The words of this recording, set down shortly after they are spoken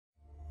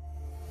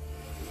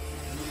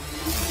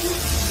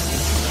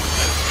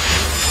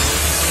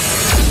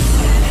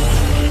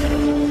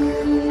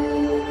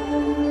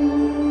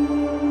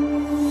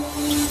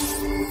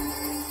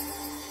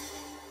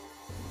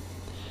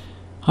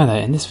Hi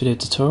there, in this video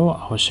tutorial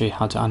I will show you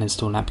how to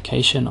uninstall an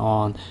application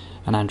on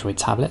an Android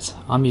tablet.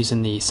 I'm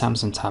using the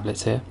Samsung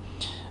tablet here,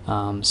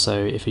 so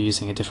if you're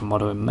using a different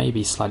model it may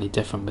be slightly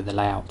different with the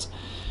layout.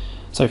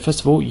 So first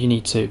of all you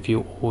need to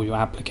view all your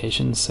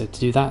applications. So to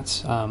do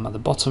that, at the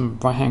bottom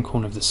right hand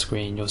corner of the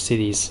screen you'll see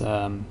these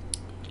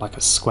like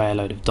a square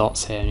load of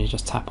dots here, and you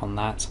just tap on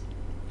that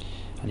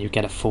and you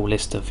get a full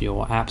list of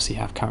your apps you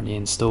have currently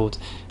installed,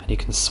 and you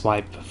can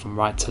swipe from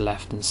right to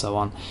left and so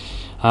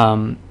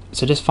on.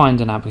 So just find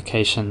an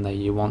application that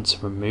you want to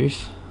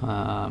remove.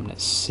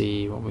 Let's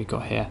see what we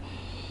got here.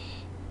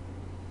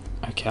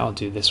 Okay, I'll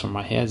do this one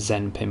right here,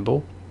 Zen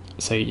Pinball.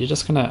 So you're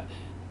just going to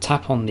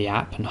tap on the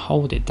app and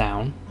hold it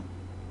down,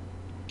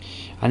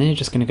 and then you're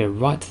just going to go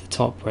right to the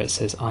top where it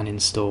says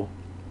uninstall,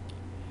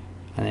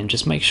 and then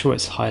just make sure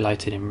it's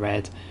highlighted in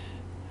red,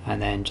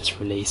 and then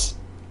just release,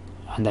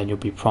 and then you'll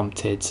be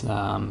prompted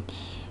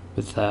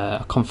with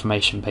a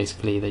confirmation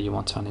basically that you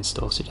want to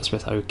uninstall. So just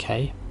press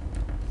OK,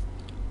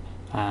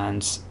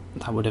 and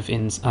that would have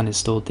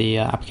uninstalled the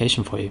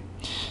application for you.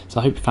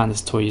 So I hope you found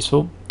this tutorial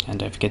useful, and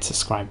don't forget to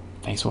subscribe.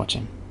 Thanks for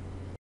watching.